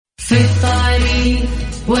في الطريق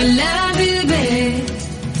ولا بالبيت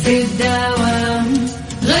في الدوام،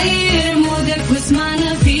 غير مودك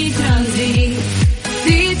واسمعنا في ترانزيت.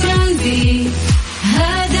 في ترانزيت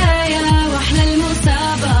هدايا واحلى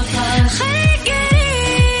المسابقة، خليك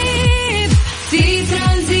قريب في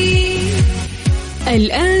ترانزيت.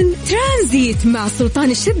 الآن ترانزيت مع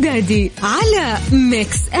سلطان الشدادي على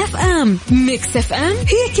ميكس اف ام. ميكس اف ام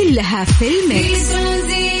هي كلها في الميكس.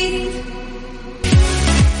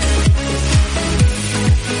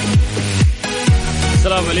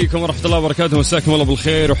 السلام عليكم ورحمة الله وبركاته، مساكم الله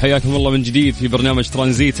بالخير وحياكم الله من جديد في برنامج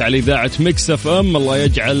ترانزيت على إذاعة ميكس اف ام. الله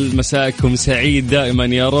يجعل مساكم سعيد دائما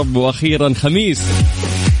يا رب، وأخيرا خميس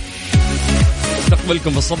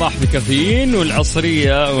استقبلكم في الصباح بكافيين،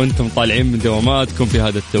 والعصرية وانتم طالعين من دواماتكم في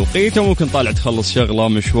هذا التوقيت، وممكن طالع تخلص شغلة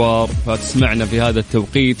مشوار فتسمعنا في هذا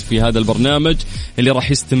التوقيت في هذا البرنامج اللي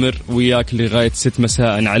راح يستمر وياك لغاية 6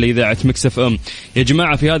 مساء على إذاعة ميكس اف ام. يا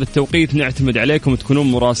جماعة في هذا التوقيت نعتمد عليكم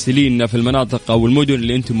تكونون مراسلين في المناطق أو المدن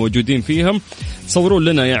اللي انتم موجودين فيهم. تصورون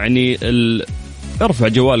لنا يعني ارفع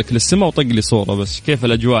جوالك للسماء وطق لي صورة بس كيف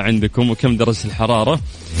الأجواء عندكم وكم درجة الحرارة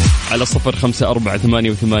على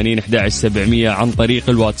 0548811700 عن طريق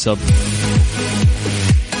الواتساب.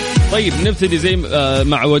 طيب نبتدي زي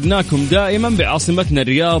ما عودناكم دائما بعاصمتنا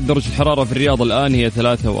الرياض. درجة الحرارة في الرياض الآن هي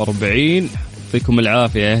 43. يعطيكم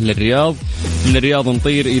العافية يا أهل الرياض. من الرياض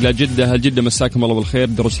نطير إلى جدة. هل جدة مساكم الله بالخير،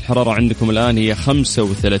 درجة الحرارة عندكم الآن هي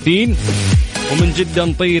 35. ومن جدة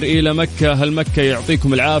نطير إلى مكة. هل مكة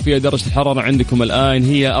يعطيكم العافية، درجة الحرارة عندكم الآن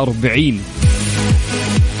هي 40.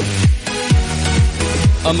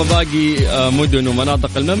 أما باقي مدن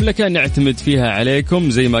ومناطق المملكة نعتمد فيها عليكم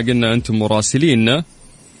زي ما قلنا أنتم مراسليننا،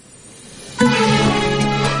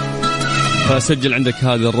 فسجل عندك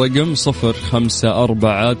هذا الرقم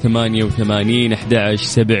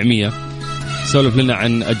 0548811700. سولف لنا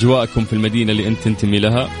عن أجواءكم في المدينة اللي أنت تنتمي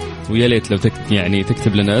لها، ويا ليت لو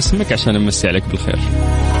تكتب لنا اسمك عشان نمسي عليك بالخير.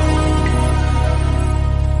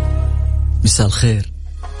 مساء الخير.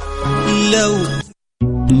 لو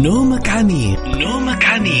نومك عميق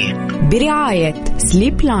برعاية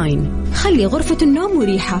سليب لاين. خلي غرفة النوم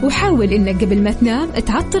مريحة، وحاول إنك قبل ما تنام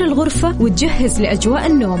تعطر الغرفة وتجهز لأجواء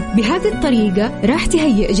النوم. بهذه الطريقة راح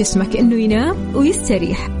تهيئ جسمك إنه ينام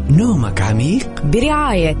ويستريح. نومك عميق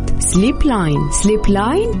برعاية سليب لاين. سليب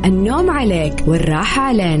لاين، النوم عليك والراحة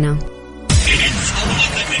علينا.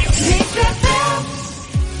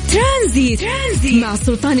 ترانزيت مع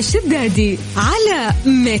سلطان الشدادي على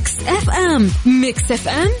ميكس اف ام. ميكس اف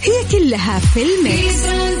ام هي كلها في الميكس.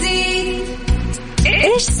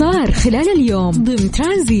 ايش صار خلال اليوم ضمن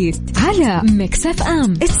ترانزيت على ميكس اف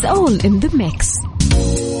ام. It's all in the mix.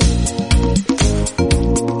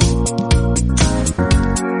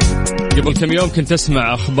 قبل كم يوم كنت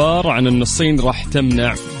أسمع أخبار عن أن الصين راح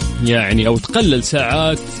تمنع يعني أو تقلل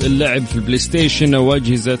ساعات اللعب في البلاي ستيشن أو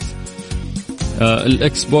أجهزة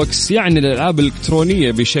الإكس بوكس، يعني الألعاب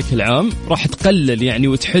الإلكترونية بشكل عام راح تقلل يعني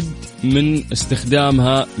وتحد من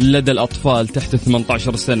استخدامها لدى الأطفال تحت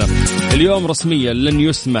 18 سنة. اليوم رسميا لن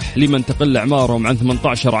يسمح لمن تقل أعمارهم عن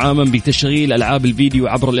 18 عاما بتشغيل ألعاب الفيديو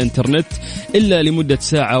عبر الإنترنت إلا لمدة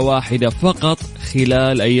ساعة واحدة فقط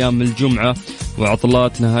خلال أيام الجمعة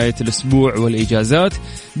وعطلات نهاية الأسبوع والإجازات،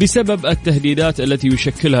 بسبب التهديدات التي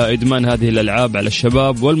يشكلها إدمان هذه الألعاب على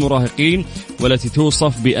الشباب والمراهقين، والتي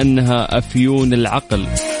توصف بأنها أفيون العقل.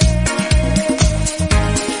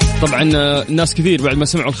 طبعا ناس كثير بعد ما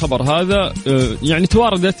سمعوا الخبر هذا يعني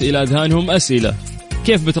تواردت إلى أذهانهم أسئلة: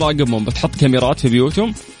 كيف بتراقبهم؟ بتحط كاميرات في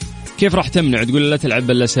بيوتهم؟ كيف راح تمنع تقول لا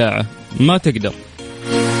تلعب إلا ساعة؟ ما تقدر.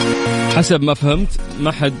 حسب ما فهمت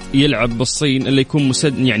ما حد يلعب بالصين إلا يكون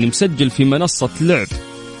مسجل في منصة لعب.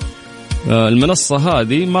 المنصة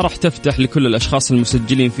هذه ما راح تفتح لكل الأشخاص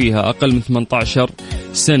المسجلين فيها أقل من 18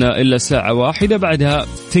 سنة إلا ساعة واحدة، بعدها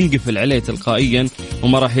تنقفل عليه تلقائيا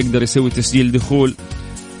وما راح يقدر يسوي تسجيل دخول.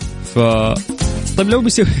 طيب لو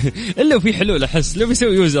بيسوي إلا في حلول، أحس لو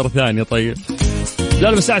بيسوي يوزر ثاني. طيب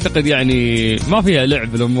لا بس أعتقد يعني ما فيها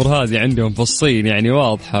لعب الأمور هذه عندهم في الصين، يعني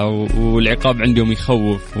واضحة، والعقاب عندهم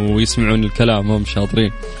يخوف ويسمعون الكلام هم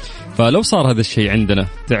شاطرين. فلو صار هذا الشيء عندنا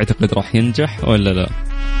تعتقد راح ينجح ولا لا؟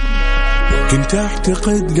 كنت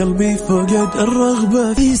أعتقد قلبي فقد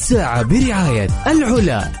الرغبة. في ساعة برعاية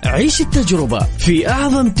العلا، عيش التجربة في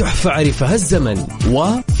أعظم تحفة عرفها الزمن،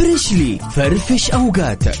 وفريشلي فرفش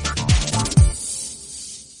أوقاتك.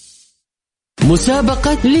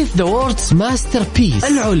 مسابقة ليف ذا ووردز ماستر بيس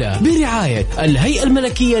العلا برعاية الهيئة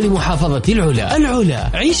الملكية لمحافظة العلا. العلا،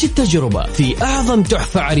 عيش التجربة في أعظم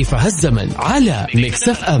تحفة عرفها الزمن على ميكس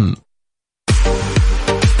اف ام.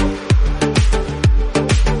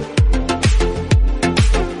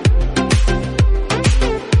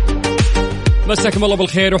 مساكم الله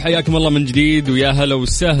بالخير وحياكم الله من جديد ويا هلا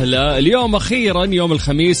وسهلا. اليوم أخيرا يوم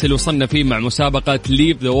الخميس اللي وصلنا فيه مع مسابقة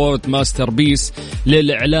ليف ذا وورد ماستر بيس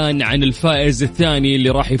للإعلان عن الفائز الثاني اللي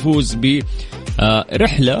راح يفوز ب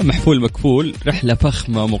رحلة محفول مكفول، رحلة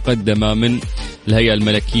فخمة مقدمة من الهيئة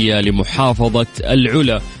الملكية لمحافظة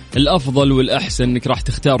العلا. الأفضل والأحسن أنك راح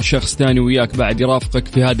تختار شخص ثاني وياك بعد يرافقك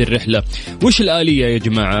في هذه الرحلة. وش الآلية يا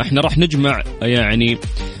جماعة؟ احنا راح نجمع يعني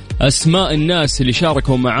أسماء الناس اللي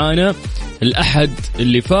شاركوا معانا الأحد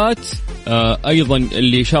اللي فات، أيضا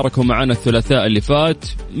اللي شاركوا معانا الثلاثاء اللي فات،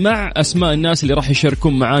 مع أسماء الناس اللي راح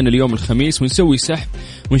يشاركون معانا اليوم الخميس، ونسوي سحب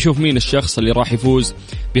ونشوف مين الشخص اللي راح يفوز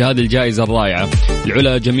بهذه الجائزة الرائعة.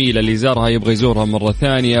 العلا جميلة، اللي زارها يبغى يزورها مرة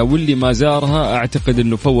ثانية، واللي ما زارها أعتقد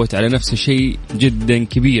أنه فوت على نفسه شيء جدا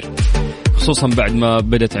كبير، خصوصا بعد ما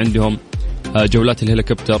بدت عندهم جولات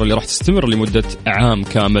الهليكوبتر اللي راح تستمر لمدة عام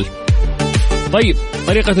كامل. طيب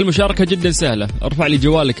طريقة المشاركة جدا سهلة، ارفع لي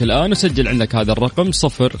جوالك الآن وسجل عندك هذا الرقم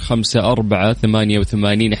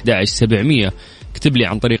 0548811700. اكتب لي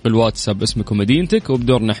عن طريق الواتساب اسمك ومدينتك،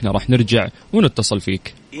 وبدورنا احنا راح نرجع ونتصل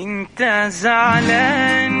فيك. انت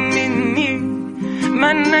زعلان مني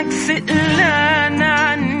منك سئلان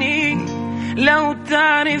عني، لو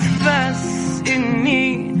تعرف بس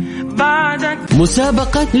اني بعدك.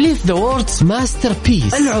 مسابقة ليف ذا ووردز ماستر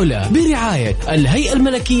بيس العلا برعاية الهيئة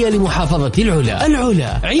الملكية لمحافظة العلا.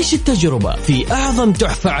 العلا، عيش التجربة في أعظم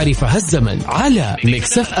تحفة عرفها الزمن على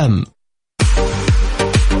ميكس اف ام.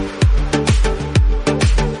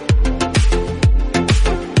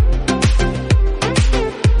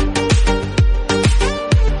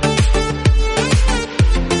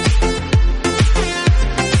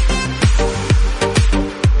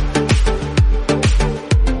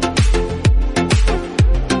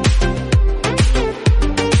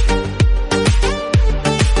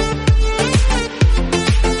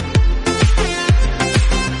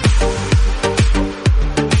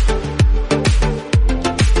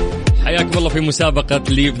 في مسابقة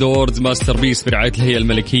ليف ذا ووردز ماستر بيس برعاية الهيئة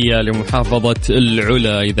الملكية لمحافظة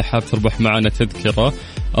العلا. إذا حاب تربح معنا تذكرة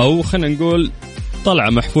أو خلينا نقول طلعة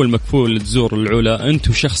محفول مكفول تزور العلا أنت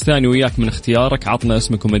وشخص ثاني وياك من اختيارك، عطنا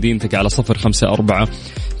اسمك ومدينتك على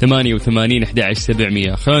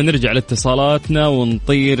 0548811700. خلينا نرجع لاتصالاتنا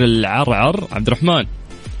ونطير العرعر. عبد الرحمن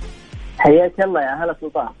حياك الله. يا هلا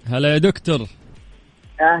سلطان. هلا يا دكتور.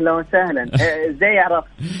 أهلا وسهلا. ازاي عرفت؟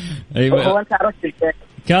 أيوة. هو أنت عرفت ازاي؟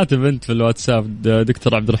 كاتب أنت في الواتساب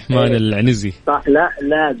دكتور عبد الرحمن العنزي. صح. لا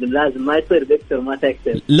لازم ما يصير دكتور ما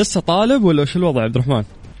تكتب. لسه طالب ولا وش الوضع عبد الرحمن؟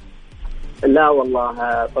 لا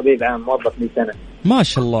والله طبيب عام موظف من سنة. ما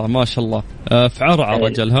شاء الله ما شاء الله. في عرعر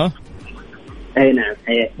رجل ها؟ أي نعم.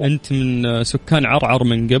 أنت من سكان عرعر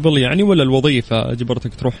من قبل يعني ولا الوظيفة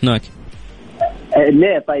أجبرتك تروح هناك؟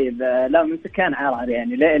 ليه طيب؟ لا من سكان عرعر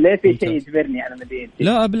يعني. ليه في شيء يجبرني على مدينتي؟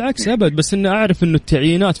 لا بالعكس أبد، بس إن أعرف إنه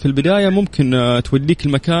التعيينات في البداية ممكن توديك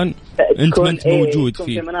المكان أنت ما أنت موجود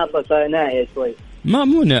فيه. في مناطق نائية شوي. ما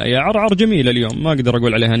مو نائية، عرعر جميلة اليوم ما أقدر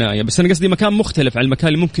أقول عليها نائية، بس أنا قصدي مكان مختلف عن المكان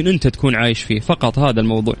اللي ممكن أنت تكون عايش فيه، فقط هذا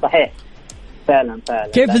الموضوع. صحيح فعلا.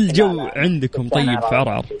 كيف الجو عندكم طيب في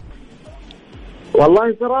عرعر؟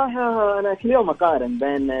 والله صراحة أنا كل يوم أقارن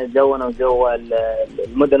بين جونا وجو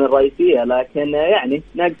المدن الرئيسية، لكن يعني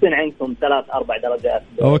ناقصين عنكم 3-4 درجات.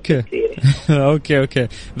 أوكي. أوكي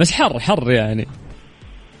بس حر يعني.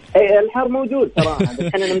 أي الحر موجود صراحة، بس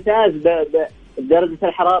إحنا نمتاز بدرجة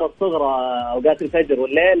الحرارة الصغرى أوقات الفجر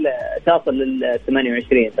والليل تصل لل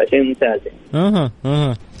 28، فشيء ممتاز.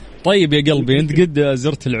 طيب يا قلبي أنت قد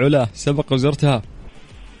زرت العلا سبق وزرتها؟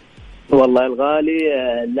 والله الغالي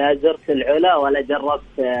لا زرت العلا ولا جربت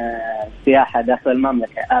سياحة داخل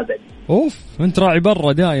المملكة أبدا. أوف أنت راعي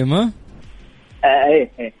برا دائما ها؟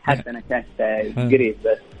 إيه حتى أنا كنت قريب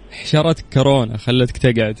بس حشرتك كورونا خلتك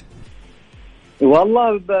تقعد.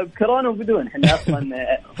 والله بكورونا وبدون إحنا أصلا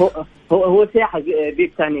هو سياحة ذي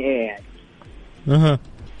بتعني إيه يعني.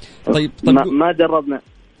 طيب ما جربنا.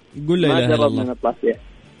 قول لا إله إلا الله. نطلع سياحة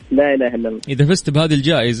لا إله إلا الله. إذا فزت بهذه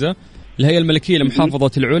الجائزة الهيئة الملكية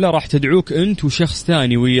لمحافظة العلا راح تدعوك أنت وشخص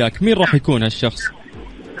ثاني وياك. مين راح يكون هالشخص؟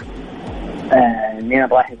 مين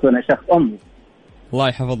راح يكون هالشخص؟ أمي. الله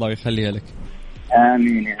يحفظها ويخليها لك.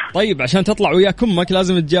 آمين. طيب عشان تطلع وياك أمك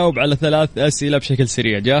لازم تجاوب على 3 أسئلة بشكل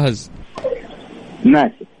سريع. جاهز؟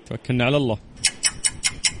 ماشي. توكلنا على الله.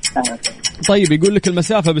 طيب يقول لك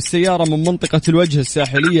المسافة بالسيارة من منطقة الوجه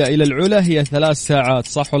الساحلية إلى العلا هي 3 ساعات،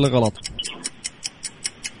 صح ولا غلط؟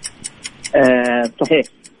 صحيح.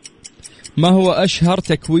 ما هو أشهر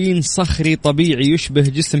تكوين صخري طبيعي يشبه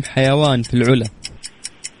جسم حيوان في العلا؟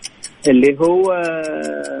 اللي هو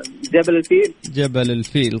جبل الفيل. جبل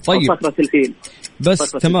الفيل. طيب صخرة الفيل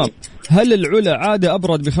بس تمام. هل العلا عادة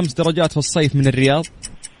أبرد ب5 درجات في الصيف من الرياض؟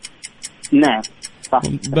 نعم صح.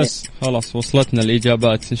 بس خلاص وصلتنا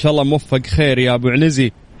الإجابات. إن شاء الله موفق خير يا أبو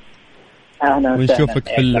عنزي. أهلا ونشوفك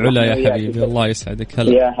في العلا يا حبيبي. الله يسعدك.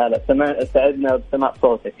 هلا يا هلا. سعدنا بسماع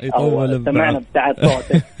صوتك. سمعنا بتاعت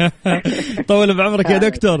صوتك. طول بعمرك يا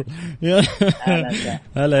دكتور.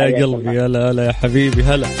 هلا يا قلبي. هلا يا حبيبي.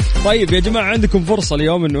 هلا. طيب يا جماعة عندكم فرصة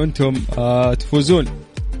اليوم إنه أنتم تفوزون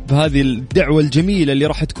بهذه الدعوة الجميلة اللي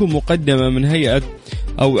راح تكون مقدمة من الهيئة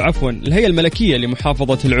الملكية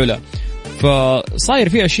لمحافظة العلا. فصاير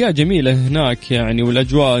في أشياء جميلة هناك يعني،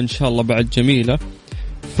 والأجواء إن شاء الله بعد جميلة.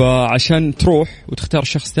 فعشان تروح وتختار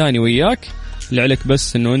شخص ثاني وياك، اللي عليك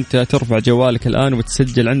بس إنه أنت ترفع جوالك الآن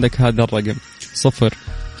وتسجل عندك هذا الرقم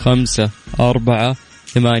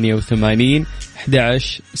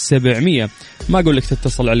 0548811700. ما أقول لك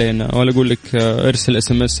تتصل علينا ولا أقول لك ارسل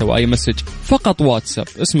SMS أو أي مسج، فقط واتساب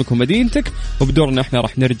اسمك ومدينتك، وبدورنا احنا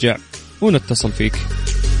راح نرجع ونتصل فيك.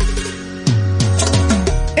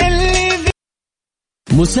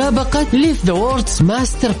 مسابقة ليف ذا ووردز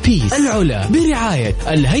ماستر بيس العلا برعاية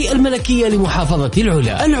الهيئة الملكية لمحافظة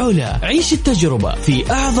العلا. العلا، عيش التجربة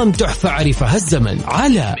في أعظم تحفة عرفها الزمن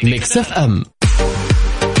على ميكس اف ام.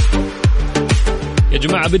 يا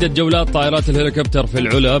جماعة بدأت جولات طائرات الهليكوبتر في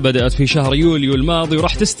العلا، بدأت في شهر يوليو الماضي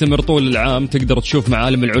وراح تستمر طول العام. تقدر تشوف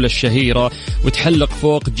معالم العلا الشهيرة وتحلق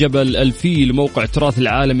فوق جبل الفيل، موقع التراث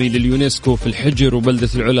العالمي لليونسكو في الحجر، وبلدة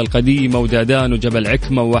العلا القديمة، ودادان، وجبل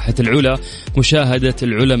عكمة، وواحة العلا. مشاهدة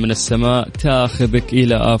العلا من السماء تاخذك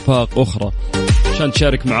إلى آفاق أخرى. عشان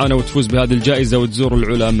تشارك معنا وتفوز بهذه الجائزة وتزور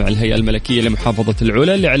العلا مع الهيئة الملكية لمحافظة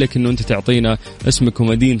العلا، اللي عليك أنه أنت تعطينا اسمك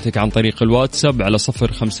ومدينتك عن طريق الواتساب على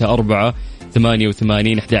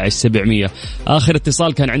 0548811700. آخر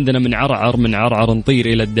اتصال كان عندنا من عرعر نطير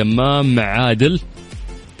إلى الدمام مع عادل.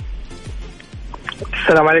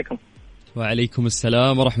 السلام عليكم. وعليكم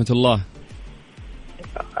السلام ورحمة الله.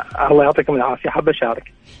 الله يعطيكم العافية. حاب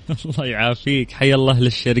أشارك. الله يعافيك. حي الله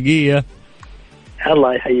للشرقية.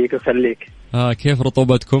 الله يحييك ويخليك. كيف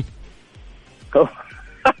رطوبتكم؟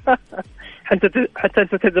 حتى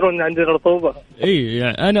أنتم تدرون عندنا رطوبة.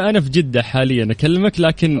 يعني أنا في جدة حاليا أكلمك،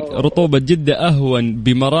 لكن رطوبة جدة أهون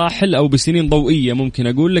بمراحل أو بسنين ضوئية ممكن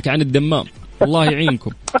أقول لك عن الدمام. الله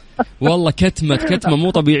يعينكم. والله كتمة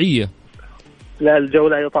مو طبيعية. لا الجو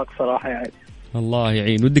لا يطاق صراحة يعني. الله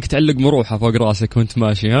يعين. ودك تعلق مروحة فوق راسك وانت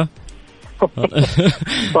ماشي ها؟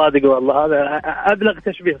 صادق والله، هذا أبلغ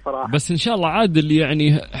تشبيه صراحة. بس إن شاء الله عادل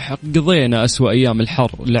يعني قضينا أسوأ أيام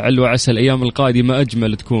الحر، لعل وعسى الأيام القادمة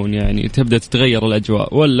أجمل تكون، يعني تبدأ تتغير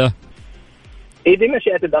الأجواء ولا؟ دي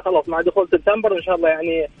مشيئة الله، خلاص مع دخول سبتمبر إن شاء الله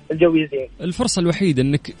يعني الجو يزين. الفرصة الوحيدة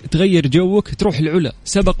إنك تغير جوك تروح العلا.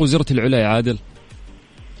 سبق وزرت العلا يا عادل؟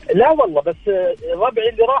 لا والله، بس ربعي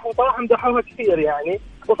اللي راحوا صراحة مدحوها كثير يعني،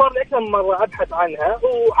 وصار لي أكثر من مرة أبحث عنها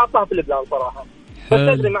وحطها في البلان صراحة. بس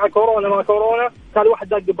تدري مع كورونا كان الواحد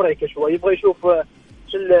داق بريك شوي، يبغى يشوف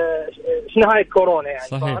شو نهاية كورونا يعني.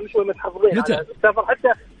 صحيح. شوي متحفظين على السفر،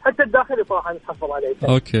 حتى الداخلي صراحة متحفظ عليه.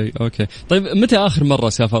 أوكي. طيب متى آخر مرة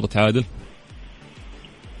سافرت عادل؟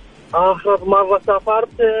 آخر مرة سافرت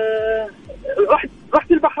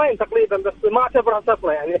رحت البحرين تقريبا، بس ما أعتبرها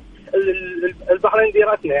سفرة يعني. البحرين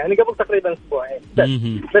ديرتنا يعني قبل تقريبا أسبوعين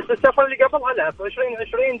بس السفر اللي قبلها لا، في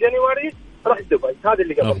 2020 جانيوري رحت دبي، هذا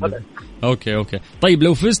اللي قبلها. أوكي. طيب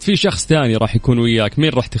لو فزت في شخص ثاني راح يكون وياك، مين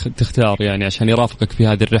راح تختار يعني عشان يرافقك في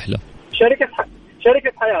هذه الرحلة؟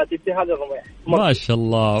 شركة حياتي في هذا الرميح. ما شاء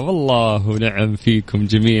الله، والله نعم فيكم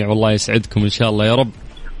جميع، والله يسعدكم إن شاء الله يا رب.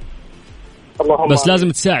 بس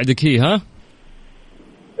لازم تساعدك هي ها؟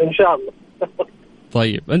 إن شاء الله.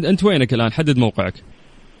 طيب أنت وينك الآن؟ حدد موقعك.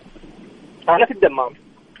 أنا في الدمام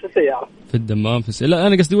في السيارة. في الدمام لا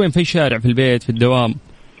أنا قصدي وين، في شارع، في البيت، في الدوام؟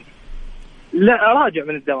 لا راجع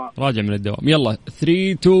من الدوام. يلا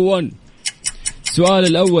 3 2 1. السؤال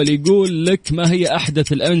الأول يقول لك: ما هي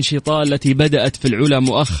أحدث الأنشطة التي بدأت في العلا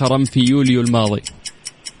مؤخرا في يوليو الماضي؟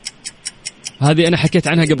 هذه أنا حكيت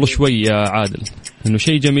عنها قبل شوي يا عادل، إنه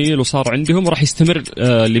شيء جميل وصار عندهم وراح يستمر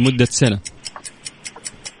لمدة سنة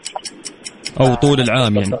أو طول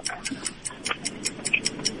العام يعني.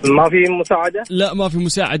 ما في مساعدة؟ لا ما في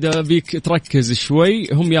مساعدة، بيك تركز شوي.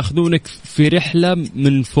 هم ياخذونك في رحلة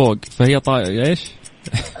من فوق، فهي إيش؟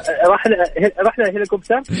 رحلة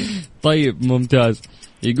هليكوبتر. طيب ممتاز.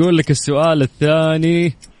 يقول لك السؤال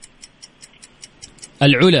الثاني: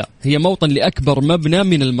 العلا هي موطن لأكبر مبنى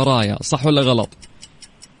من المرايا، صح ولا غلط؟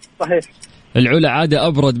 صحيح. العلا عادة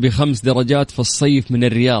أبرد ب5 درجات في الصيف من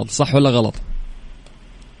الرياض، صح ولا غلط؟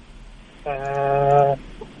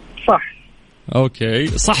 صح. أوكي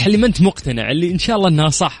صح، اللي ما أنت مقتنع، اللي إن شاء الله أنها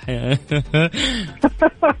صح.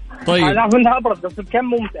 طيب أنا أعرف أنها أبرد بس بكم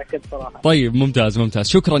مو متأكد صراحة. طيب ممتاز.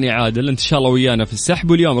 شكرا يا عادل، أنت إن شاء الله ويانا في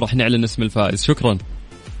السحب، واليوم راح نعلن اسم الفائز. شكرا.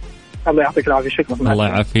 الله يعطيك العافية. شكرا. الله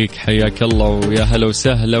يعافيك، حياك الله ويا هلا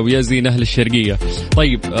وسهلا ويا زين أهل الشرقية.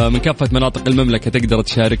 طيب من كافة مناطق المملكة تقدر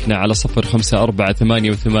تشاركنا على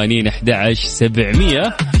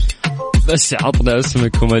 0548811700. بس عطنا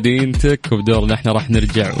اسمك ومدينتك وبدورنا احنا راح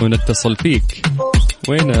نرجع ونتصل فيك.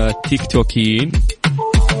 وين التيك توكيين؟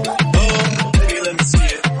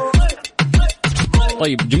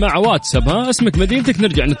 طيب جماعة واتساب، اسمك مدينتك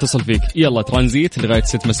نرجع نتصل فيك. يلا ترانزيت لغاية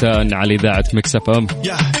 6 مساء على إذاعة ميكس اف ام.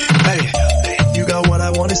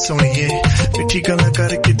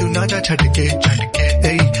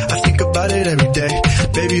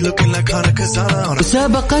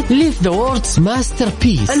 مسابقة ليف ذا ووردز ماستر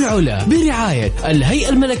بيس العلا برعاية الهيئة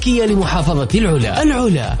الملكية لمحافظة العلا.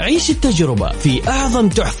 العلا عيش التجربة في أعظم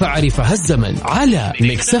تحفة عرفها الزمن على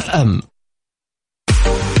ميكس اف ام.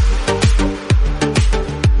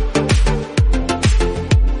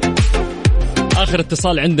 آخر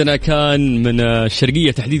اتصال عندنا كان من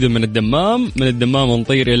الشرقية تحديدا من الدمام. من الدمام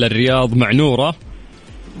نطير إلى الرياض مع نورة.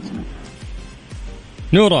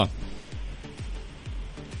 نورة،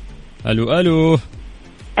 ألو ألو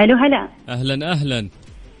هلا. أهلا أهلا.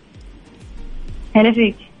 هلا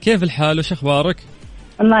فيك، كيف الحال وش أخبارك؟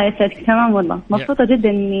 الله يسعدك. تمام والله، مبسوطة جدا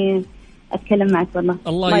إني أتكلم معك والله.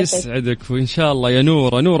 الله يسعدك وإن شاء الله يا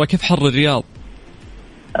نورة. نورة كيف حر الرياض؟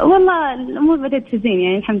 والله الأمور بدأت تزين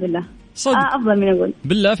يعني الحمد لله. صدق أفضل من أول.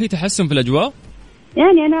 بالله في تحسن في الأجواء؟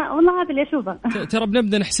 يعني أنا والله هذا اللي أشوفه. ترى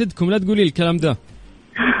بنبدأ نحسدكم، لا تقولي الكلام ده.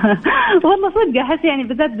 والله صدق أحس يعني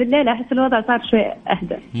بالذات بالليل أحس الوضع صار شوي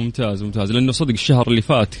أهدى. ممتاز ممتاز، لأنه صدق الشهر اللي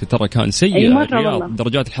فات ترى كان سيء. الرياض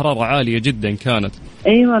درجات الحرارة عالية جدا كانت.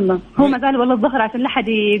 أي والله هو ما زال والله الظهر عشان لا حد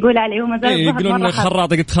يقول عليه، هو ما زال الظهر يقولون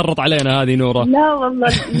خراطك تخرط علينا هذه نورة. لا والله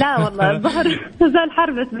لا والله الظهر ما زال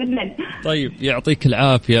حر بس بالليل. طيب يعطيك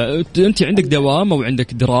العافية. أنت عندك دوام أو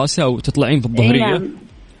عندك دراسة أو تطلعين في الظهرية؟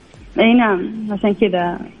 أي نعم عشان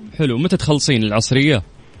كذا. حلو، متى تخلصين العصرية؟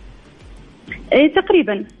 ايه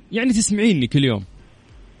تقريبا. يعني تسمعيني كل يوم؟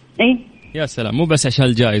 ايه. يا سلام، مو بس عشان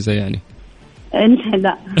الجائزة يعني.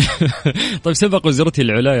 لا. طيب سبق وزرتي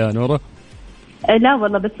العلا يا نورة؟ لا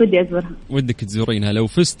والله بس ودي أزورها. ودك تزورينها؟ لو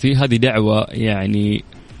فزتي هذه دعوة يعني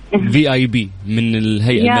VIP من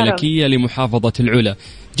الهيئة الملكية لمحافظة العلا.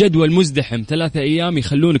 جدول مزدحم 3 أيام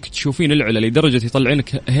يخلونك تشوفين العلا لدرجة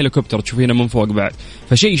يطلعينك هيليكوبتر تشوفينه من فوق بعد،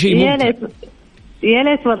 فشيء ممتع. يا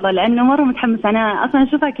ليت والله، لأنه مرة متحمس. أنا أصلا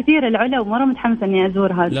أشوفها كثير العلا ومرة متحمس إني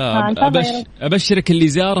أزورها. لا أبشرك اللي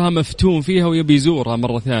زارها مفتون فيها ويبي يزورها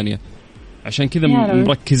مرة ثانية، عشان كذا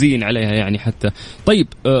مركزين عليها يعني حتى. طيب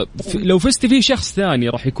لو فزت في شخص ثاني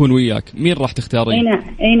راح يكون وياك، مين راح تختارين؟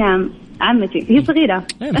 أي نعم عمتي، هي صغيرة.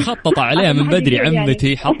 مخططة عليها من بدري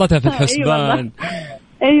عمتي، حطتها في الحسبان.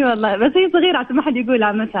 أي والله بس هي صغيرة عشان ما حد يقول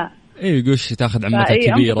عمتها. يقولش تاخذ عمتها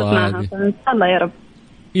كبيرة هذه. إن شاء الله يا رب.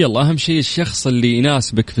 يلا أهم شيء الشخص اللي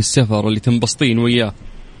يناسبك في السفر واللي تنبسطين وياه.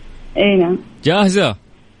 اي نعم. جاهزة؟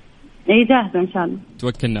 اي جاهزة ان شاء الله.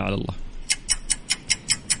 توكلنا على الله.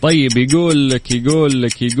 طيب يقول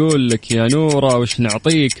لك يا نورة وش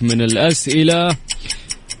نعطيك من الأسئلة؟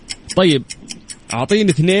 طيب أعطيني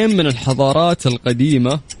 2 من الحضارات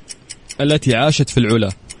القديمة التي عاشت في العلا.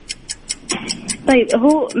 طيب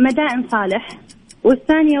هو مدائن صالح،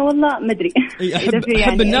 والثانية والله مدري. أحب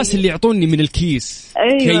يعني الناس اللي يعطوني من الكيس.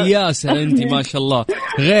 أيوة. كياسة أنت ما شاء الله.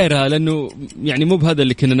 غيرها لأنه يعني مو بهذا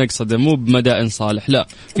اللي كنا نقصده، مو بمدائن صالح، لا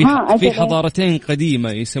في حضارتين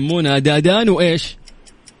قديمة يسمونها دادان وإيش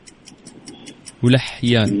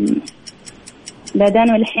ولحيان.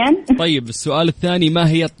 دادان ولحيان. طيب السؤال الثاني، ما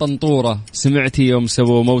هي الطنطورة؟ سمعتي يوم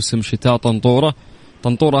سووا موسم شتاء طنطورة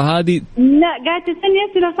هذه؟ لا قاعد تسألني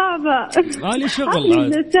أسئلة صعبة. لي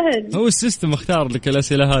شغل سهل. هو السيستم اختار لك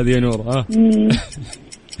الأسئلة هذه يا نورة.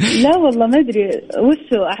 لا والله ما أدري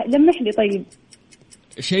وشو. لمح لي. طيب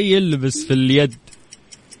شيء يلبس في اليد.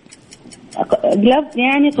 جلافز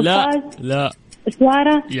يعني؟ قفاز؟ لا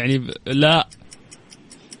سوارة يعني لا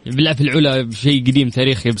بلا في العلا شيء قديم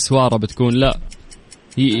تاريخي بسوارة بتكون. لا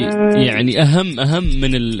يعني أهم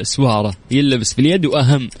من السوارة، يلبس في اليد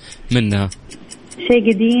وأهم منها.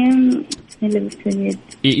 شيء قديم يلبس في اليد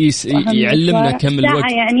يعلمنا كم الوقت.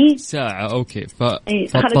 ساعة يعني؟ ساعة أوكي.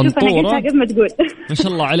 فالطنطورة قبل ما تقول. ما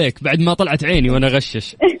شاء الله عليك بعد ما طلعت عيني وأنا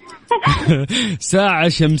غشش. ساعة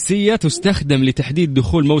شمسية تستخدم لتحديد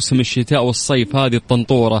دخول موسم الشتاء والصيف، هذه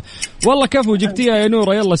الطنطورة. والله كفو جبتيها يا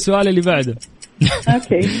نورة. يلا السؤال اللي بعده.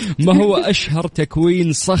 أوكي. ما هو أشهر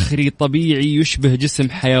تكوين صخري طبيعي يشبه جسم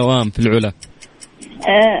حيوان في العلا؟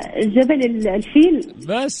 جبل الفيل.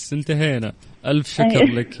 بس انتهينا. ألف شكر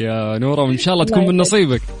لك يا نورة، وإن شاء الله تكون من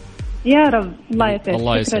نصيبك. يا رب. الله يسعدك.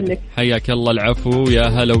 الله يسعدك. حياك الله. العفو. يا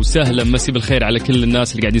هلا وسهلا. مسي بالخير على كل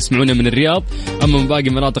الناس اللي قاعد يسمعونا من الرياض. أما من باقي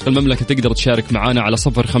مناطق المملكة تقدر تشارك معنا على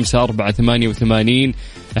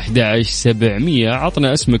 0548811700.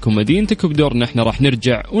 عطنا اسمك ومدينتك وبدورنا احنا راح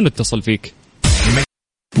نرجع ونتصل فيك.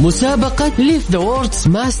 مسابقة ليف ذا ووردز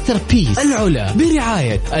ماستر بيس العلا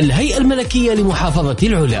برعاية الهيئة الملكية لمحافظة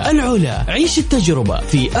العلا. العلا عيش التجربة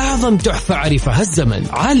في أعظم تحفة عرفها الزمن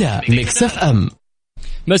على ميكس اف ام.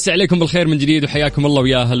 مسي عليكم بالخير من جديد وحياكم الله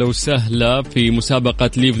ويا هلا وسهلا في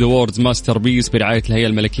مسابقة ليف ذا ووردز ماستر بيس برعاية الهيئة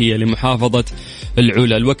الملكية لمحافظة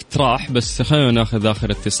العلا. الوقت راح بس خلينا ناخذ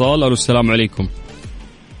آخر اتصال. ألو السلام عليكم.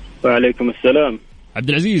 وعليكم السلام. عبد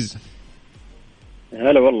العزيز.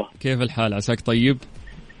 هلا والله. كيف الحال؟ عساك طيب؟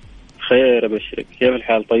 خير أبشرك. كيف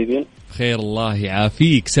الحال؟ طيبين؟ خير الله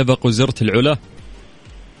يعافيك. سبق وزرت العلا؟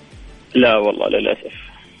 لا والله للأسف.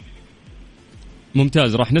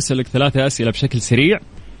 ممتاز. راح نسألك 3 أسئلة بشكل سريع،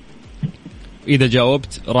 إذا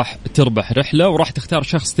جاوبت راح تربح رحلة وراح تختار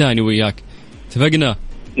شخص ثاني وياك. اتفقنا؟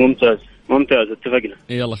 ممتاز اتفقنا.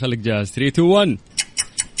 يلا خليك جاهز. 3 2 1.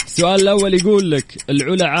 السؤال الأول يقول لك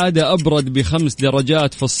العلا عادة أبرد ب5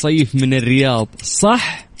 درجات في الصيف من الرياض،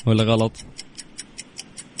 صح ولا غلط؟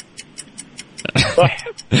 صح.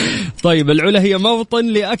 طيب العلا هي موطن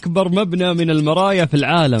لأكبر مبنى من المرايا في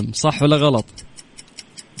العالم، صح ولا غلط؟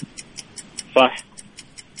 صح.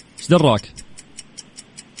 ايش دراك؟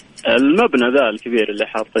 المبنى ذا الكبير اللي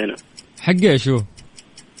حاطينه حق ايش هو؟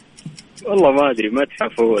 والله ما أدري،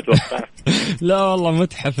 متحف هو أتوقع. لا والله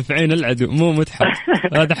متحف في عين العدو، مو متحف.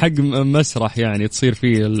 هذا حق مسرح يعني تصير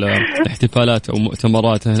فيه الاحتفالات أو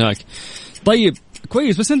مؤتمرات هناك. طيب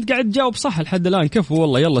كويس، بس أنت قاعد تجاوب صح لحد الآن، كفو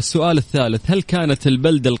والله. يلا السؤال الثالث، هل كانت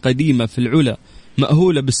البلدة القديمة في العلا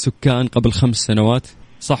مأهولة بالسكان قبل 5 سنوات،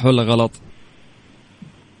 صح ولا غلط؟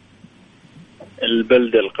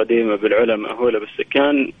 البلدة القديمة بالعلا مأهولة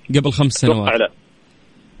بالسكان قبل 5 سنوات؟ لا.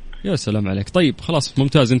 يا سلام عليك. طيب خلاص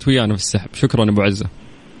ممتاز، أنت ويانا في السحب. شكرا أبو عزة.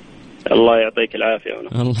 الله يعطيك العافية.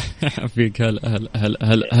 الله يعافيك.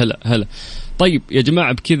 هلا. طيب يا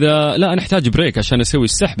جماعة بكذا لا نحتاج بريك عشان نسوي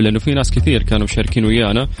السحب، لأنه في ناس كثير كانوا مشاركين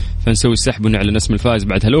ويانا، فنسوي السحب ونعلن اسم الفائز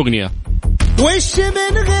بعد هالأغنية. وش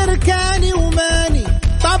من غير كاني وماني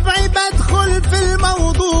طبعي بدخل في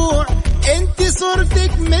الموضوع، انت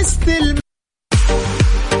صورتك مثل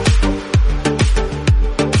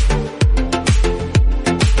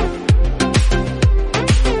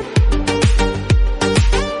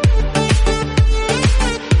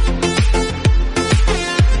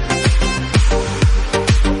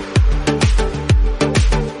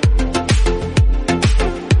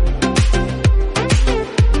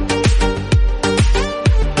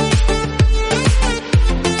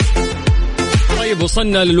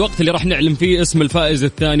وصلنا للوقت اللي راح نعلم فيه اسم الفائز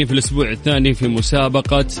الثاني في الأسبوع الثاني في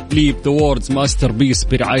مسابقة ليف ذا ووردز ماستر بيس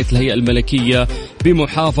برعاية الهيئة الملكية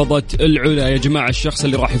بمحافظة العلا. يا جماعة الشخص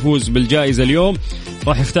اللي راح يفوز بالجائزة اليوم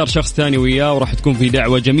راح يختار شخص ثاني وياه، وراح تكون في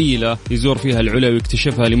دعوة جميلة يزور فيها العلا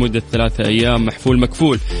ويكتشفها لمدة 3 أيام محفول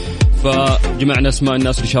مكفول. فجمعنا اسماء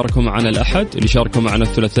الناس اللي شاركوا معنا الأحد، اللي شاركوا معنا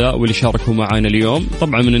الثلاثاء، واللي شاركوا معنا اليوم.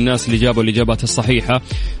 طبعا من الناس اللي جابوا الإجابات الصحيحة،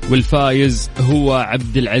 والفائز هو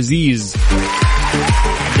عبد العزيز.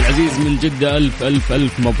 عبد العزيز من جدة، ألف ألف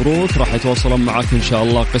ألف مبروك. راح يتواصلون معاك إن شاء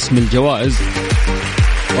الله قسم الجوائز،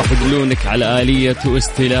 راح يدلونك على آلية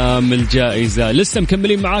استلام الجائزة. لسه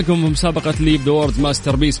مكملين معاكم في مسابقة ليف ذا ووردز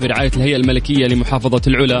ماستر بيس برعاية الهيئة الملكية لمحافظة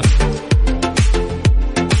العلا.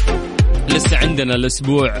 لسه عندنا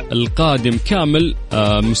الأسبوع القادم كامل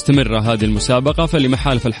مستمرة هذه المسابقة، فاللي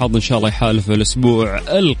محالف الحظ إن شاء الله يحالف الأسبوع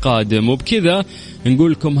القادم. وبكذا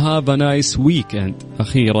نقول لكم have a nice weekend.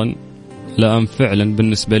 أخيرا الآن فعلا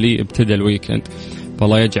بالنسبة لي ابتدى الويكند،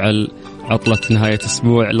 فالله يجعل عطلة نهاية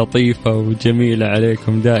أسبوع لطيفة وجميلة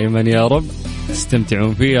عليكم دائما يا رب.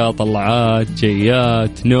 تستمتعون فيها، طلعات،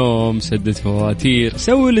 جيات، نوم، سدة فواتير،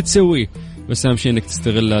 سوي اللي تسويه، بس أهم شيء إنك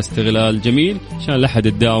تستغلها استغلال جميل عشان لا أحد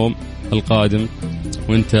تداوم القادم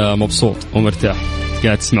وانت مبسوط ومرتاح.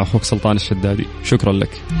 قاعد تسمع أخوك سلطان الشدادي. شكرا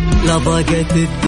لك.